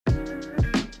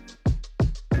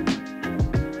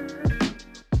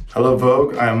Hello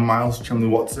Vogue, I am Miles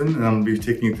Chamley-Watson and I'm going to be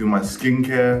taking you through my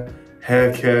skincare,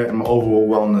 hair care and my overall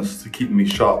wellness to keep me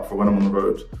sharp for when I'm on the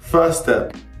road. First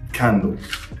step, candles.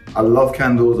 I love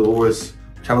candles, I've always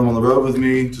carried them on the road with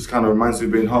me, just kind of reminds me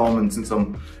of being home, and since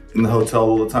I'm in the hotel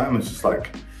all the time, it's just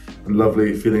like a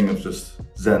lovely feeling of just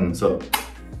zen. So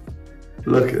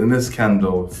look at this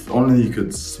candle, if only you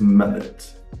could smell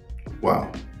it.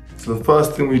 Wow. So the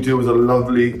first thing we do is a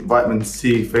lovely vitamin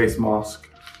C face mask.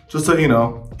 Just so you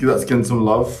know, give that skin some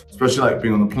love, especially like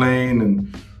being on the plane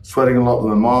and sweating a lot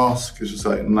with a mask. It's just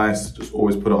like nice to just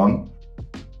always put it on.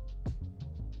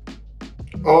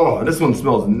 Oh, this one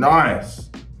smells nice.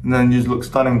 And then you just look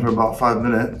stunning for about 5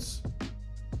 minutes.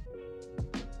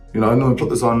 You know, and then we put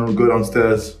this on and we go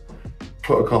downstairs,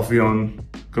 put a coffee on,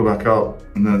 go back out,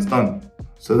 and then it's done.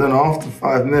 So then after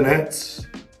 5 minutes,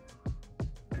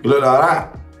 you look like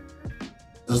that.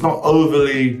 It's not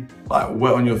overly like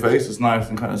wet on your face, it's nice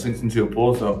and kind of sinks into your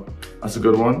pores, so that's a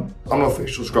good one. I'm not a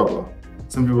facial scrubber.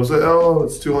 Some people say, oh,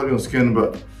 it's too hard on your skin,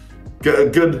 but get a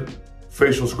good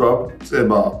facial scrub, say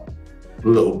about a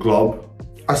little glob.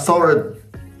 I started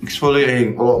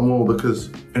exfoliating a lot more because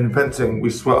in fencing, we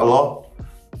sweat a lot.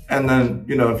 And then,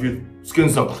 you know, if your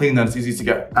skin's not clean, then it's easy to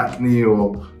get acne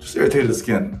or just irritated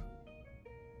skin.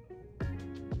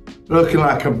 Looking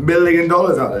like $1 million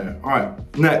out there. All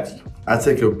right, next, I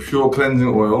take a pure cleansing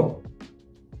oil.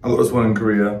 I got this one in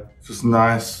Korea. It's just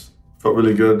nice, felt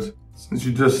really good. Since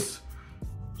you just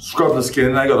scrub the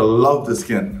skin, now you gotta love the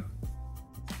skin.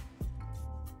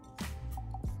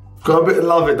 Got a bit of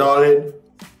love it, darling.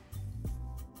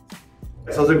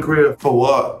 So I was in Korea for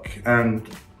work and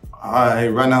I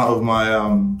ran out of my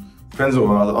cleansing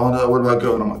oil. I was like, oh no, where do I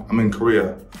go? And I'm like, I'm in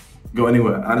Korea, go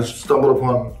anywhere. And I just stumbled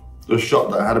upon the shop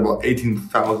that had about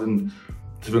 18,000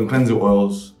 different cleansing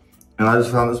oils. And I just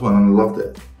found this one and I loved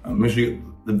it. Make sure you get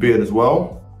the beard as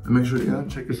well. And make sure you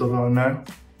check yourself out in there.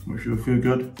 Make sure you feel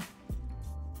good.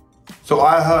 So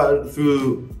I heard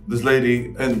through this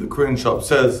lady in the Korean shop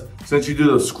says, since you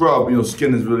do the scrub, your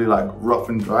skin is really like rough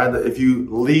and dry, that if you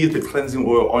leave the cleansing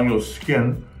oil on your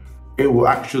skin, it will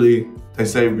actually, they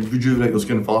say, rejuvenate your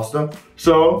skin faster.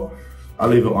 So I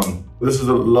leave it on. This is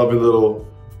a lovely little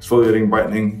exfoliating,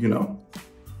 brightening, you know.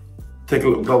 Take a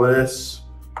little glob of this.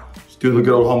 Just do the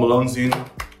good old Home Alone scene.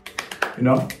 You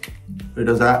know, it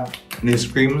does that, and he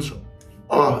screams.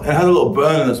 Oh, it has a little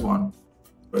burn in this one,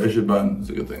 but it should burn, it's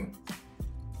a good thing.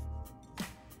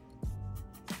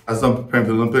 As I'm preparing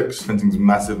for the Olympics, fencing's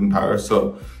massive in Paris,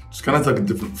 so just kind of like a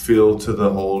different feel to the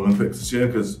whole Olympics this year,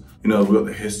 because, you know, we've got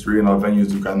the history in our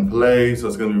venues of Grand Palais, so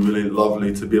it's gonna be really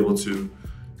lovely to be able to,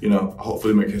 you know,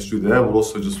 hopefully make history there, but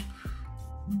also just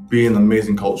be in the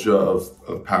amazing culture of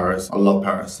Paris. I love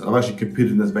Paris. I've actually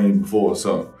competed in this venue before,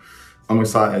 so I'm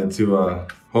excited to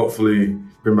hopefully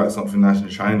bring back something nice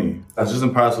and shiny. I was just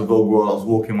in Paris for Vogue World. I was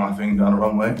walking my thing down the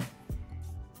runway,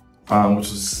 which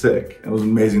was sick. It was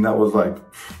amazing. That was like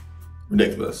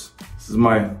ridiculous. This is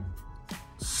my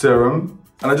serum.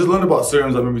 And I just learned about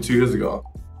serums like maybe 2 years ago.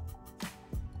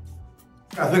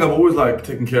 I think I've always like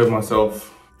taken care of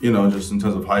myself, you know, just in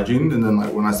terms of hygiene. And then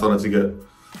like when I started to get,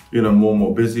 you know, more and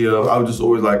more busier, I would just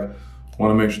always like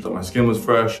want to make sure that my skin was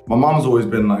fresh. My mom's always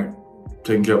been like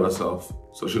taking care of herself.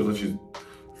 So she looks like she's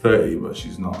 30, but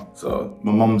she's not. So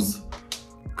my mom's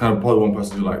kind of probably one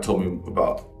person who like told me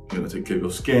about, you know, taking care of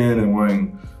your skin and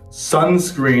wearing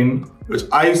sunscreen, which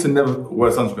I used to never wear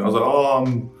sunscreen. I was like,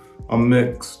 oh, I'm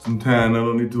mixed, I'm tan, I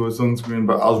don't need to wear sunscreen,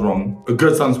 but I was wrong. A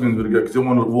good sunscreen is really good because you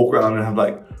don't want to walk around and have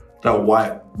like that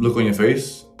white look on your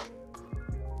face.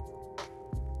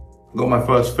 I got my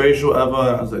first facial ever.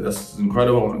 I was like, this is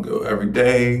incredible. I want to go every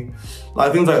day.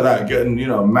 Like things like that, getting, you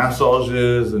know,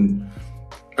 massages, and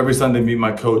every Sunday me and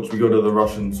my coach, we go to the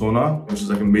Russian sauna, which is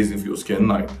like amazing for your skin.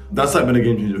 Like that's like been a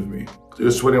game changer for me.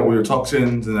 You're sweating all your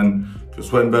toxins, and then if you're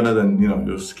sweating better, then, you know,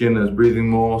 your skin is breathing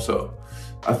more. So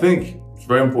I think it's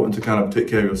very important to kind of take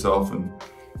care of yourself. And,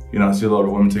 you know, I see a lot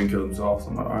of women taking care of themselves.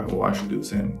 I'm like, all right, well, I should do the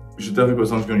same. You should definitely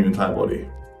put sunscreen on your entire body.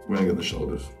 We're gonna get the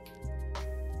shoulders.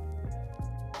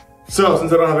 So,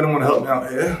 since I don't have anyone to help me out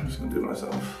here, I'm just gonna do it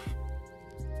myself.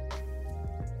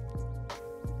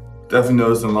 Definitely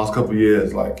noticed in the last couple of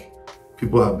years, like,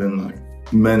 people have been like,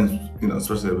 men, you know,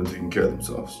 especially have been taking care of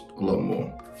themselves a lot more,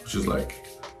 which is like,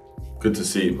 good to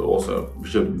see, but also, we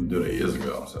should have been doing it years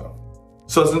ago, so.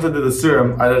 So since I did the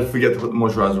serum, I did forget to put the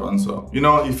moisturizer on, so, you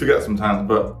know, you forget sometimes,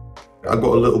 but I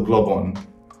got a little glob on.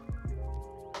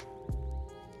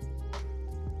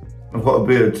 I've got a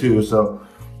beard too, so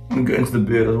I'm gonna get into the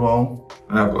beard as well.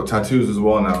 And I've got tattoos as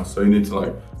well now, so you need to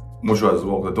like moisturize as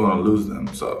well because I don't want to lose them.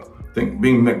 So I think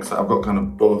being mixed, I've got kind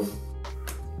of both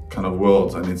kind of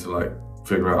worlds I need to like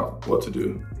figure out what to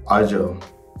do. Eye gel.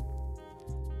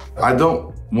 I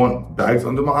don't want bags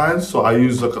under my eyes, so I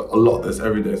use like a lot of this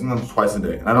every day, sometimes twice a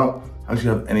day. And I don't actually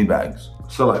have any bags.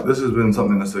 So like this has been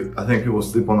something that's like, I think people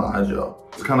sleep on the eye gel.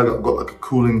 It's kind of got like a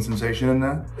cooling sensation in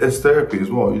there. It's therapy as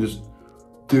well. You just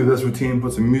do this routine,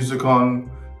 put some music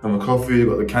on, have a coffee,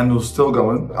 got the candles still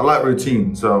going. I like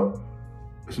routine, so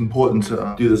it's important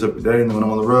to do this every day. And then when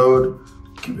I'm on the road,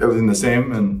 keep everything the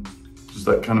same, and just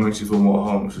like kind of makes you feel more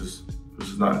at home, which is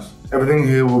nice. Everything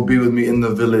here will be with me in the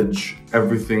village.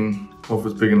 Everything, hope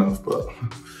it's big enough, but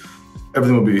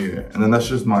everything will be here. And then that's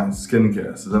just my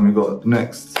skincare. So then we got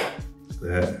next,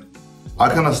 the hair. I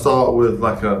kind of start with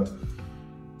like a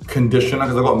conditioner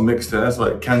because I got mixed hair. So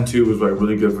like Cantu was like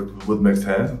really good with mixed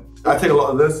hair. I take a lot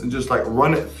of this and just like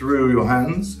run it through your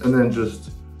hands and then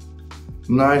just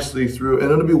nicely through,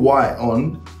 and it'll be white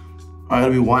on.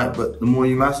 It'll be white, but the more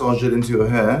you massage it into your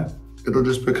hair, it'll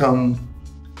just become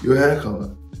your hair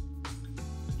color.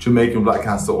 Jamaican black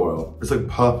castor oil. It's like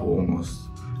purple almost.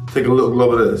 Take a little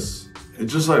glob of this. It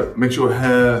just like makes your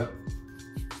hair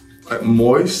like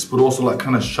moist, but also like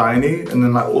kind of shiny, and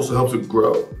then like also helps it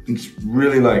grow. And just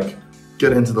really like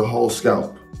get into the whole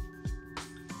scalp.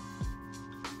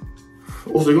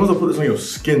 Also, you can also put this on your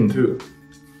skin too.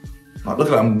 Like, look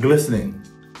at that, I'm glistening.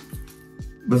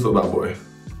 This little bad boy.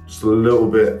 Just a little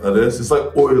bit of this. It's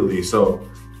like oily, so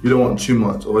you don't want too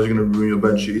much, otherwise you're gonna ruin your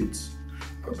bed sheets.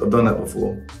 I've done that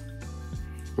before.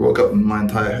 I woke up and my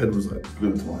entire head was like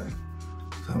glued to my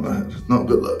head. Not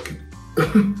good luck.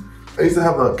 I used to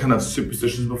have a kind of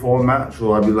superstitions before a match,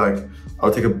 or I'd be like, I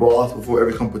would take a bath before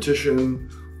every competition,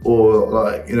 or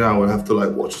like, you know, I would have to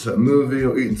like watch a certain movie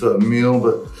or eat a certain meal,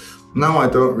 but now I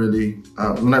don't really.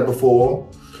 The night before,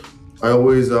 I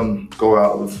always go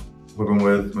out with whoever I'm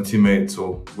with, my teammates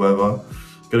or whoever,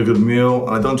 get a good meal,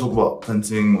 and I don't talk about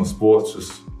fencing or sports,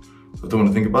 just I don't want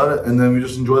to think about it, and then we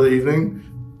just enjoy the evening,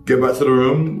 get back to the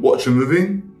room, watch a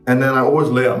movie, and then I always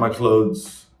lay out my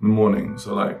clothes in the morning.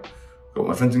 So like, got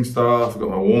my fencing stuff, got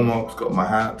my warm-ups, got my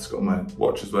hats, got my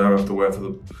watches, whatever I have to wear for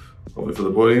the, probably for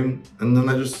the podium, and then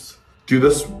I just do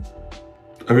this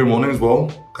every morning as well,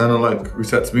 kind of like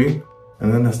resets me,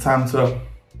 and then it's time to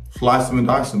slice them and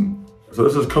dice them. So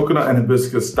this is coconut and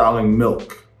hibiscus styling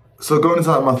milk. So going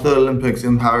into like my third Olympics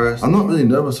in Paris, I'm not really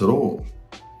nervous at all,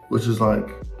 which is like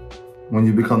when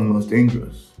you become the most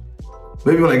dangerous.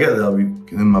 Maybe when I get there, I'll be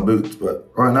in my boots, but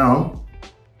right now,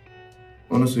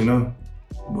 honestly, no.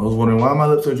 I was wondering, why are my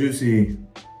lips so juicy?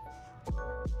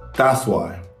 That's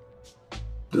why.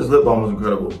 This lip balm was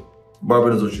incredible.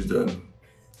 Barbara knows what she's doing.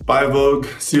 Bye Vogue,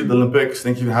 see you at the Olympics.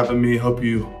 Thank you for having me. Hope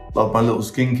you love my little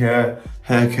skincare,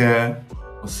 hair care.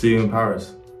 I'll see you in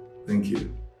Paris. Thank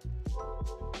you.